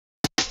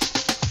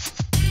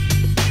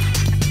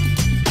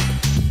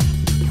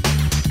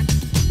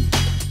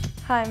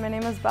Hi, my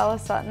name is Bella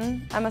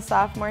Sutton. I'm a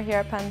sophomore here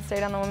at Penn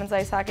State on the women's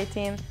ice hockey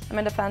team. I'm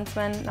a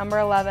defenseman, number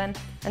 11,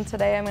 and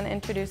today I'm going to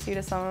introduce you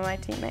to some of my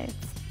teammates.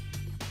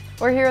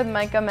 We're here with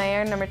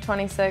Meilleur, number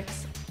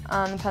 26,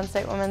 on the Penn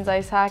State women's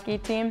ice hockey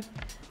team.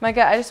 Meike,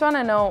 I just want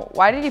to know,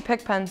 why did you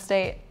pick Penn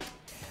State?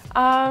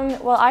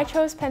 Well, I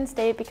chose Penn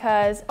State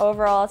because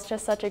overall it's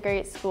just such a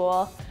great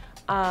school.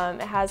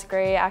 It has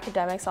great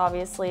academics,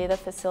 obviously. The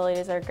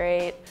facilities are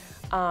great,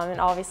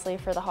 and obviously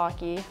for the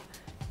hockey,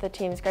 the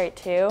team's great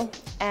too.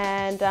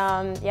 And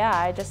yeah,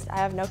 I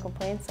have no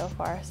complaints so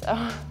far.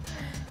 So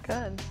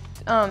good.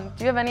 Do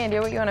you have any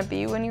idea what you want to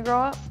be when you grow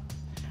up?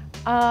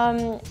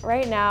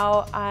 Right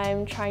now,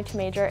 I'm trying to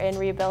major in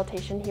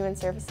rehabilitation human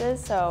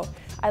services. So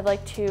I'd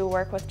like to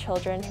work with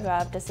children who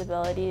have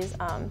disabilities,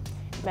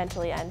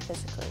 mentally and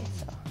physically.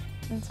 So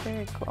that's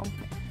very cool.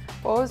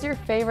 What was your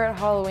favorite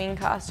Halloween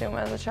costume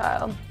as a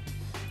child?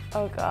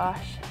 Oh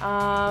gosh,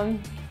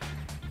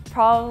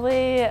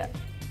 probably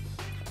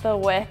the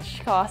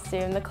witch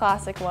costume, the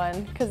classic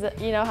one, because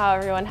you know how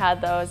everyone had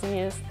those,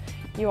 and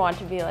you want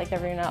to be like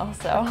everyone else.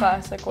 So the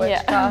classic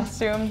witch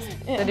costumes.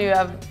 Yeah. Did you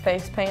have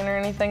face paint or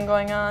anything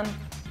going on?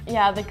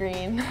 Yeah, the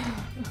green.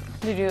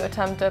 Did you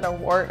attempt a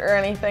wart or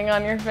anything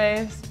on your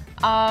face?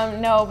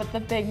 No, but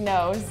the big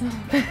nose.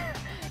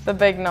 The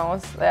big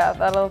nose, yeah,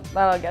 that'll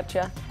get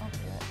you.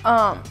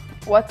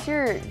 What's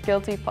your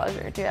guilty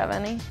pleasure? Do you have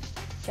any?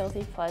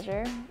 Guilty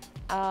pleasure?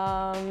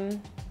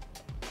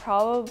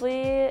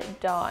 Probably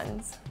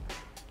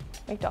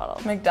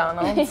McDonald's.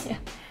 McDonald's? Yeah.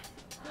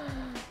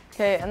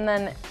 Okay, and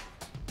then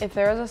if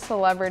there was a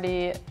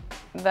celebrity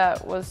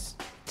that was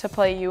to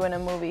play you in a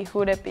movie, who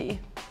would it be?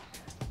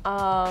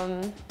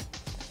 Probably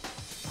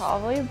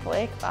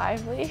Blake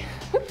Lively.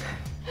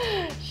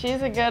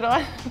 She's a good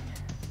one.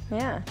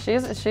 Yeah,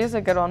 she's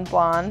a good one,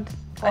 blonde.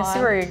 I see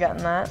where you're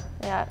getting that.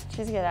 Yeah,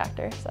 she's a good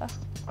actor, so.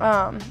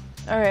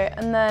 Okay,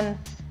 and then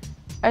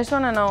I just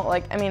want to know,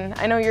 like, I mean,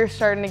 I know you're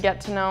starting to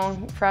get to know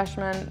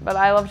freshmen, but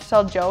I love to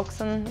tell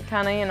jokes and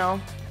kind of, you know,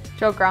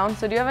 joke around.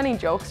 So do you have any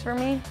jokes for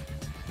me?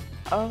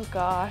 Oh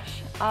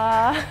gosh.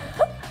 I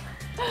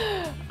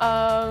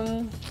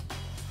don't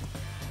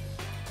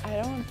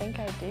think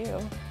I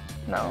do.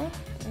 No?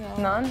 No.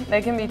 None?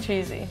 They can be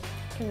cheesy.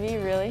 Can be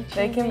really cheesy?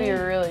 They can be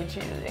really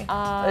cheesy.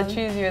 The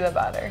cheesier the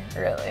better,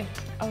 really.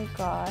 Oh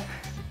god.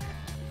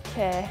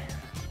 Okay.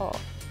 Oh,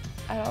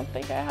 I don't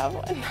think I have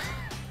one.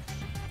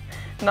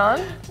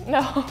 None?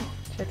 No.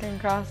 Chicken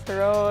cross the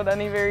road,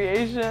 any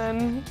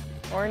variation.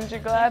 Aren't you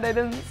glad I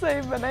didn't say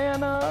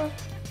banana?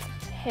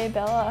 Hey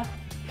Bella.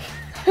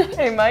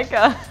 Hey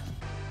Micah.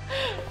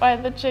 Why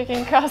the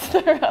chicken cross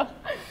the road?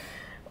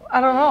 I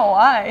don't know,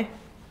 why?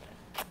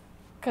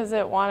 Because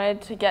it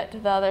wanted to get to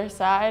the other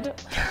side.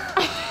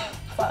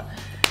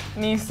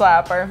 Knee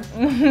slapper.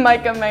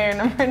 Meilleur,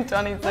 number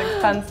 26,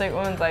 Penn State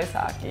women's ice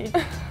hockey.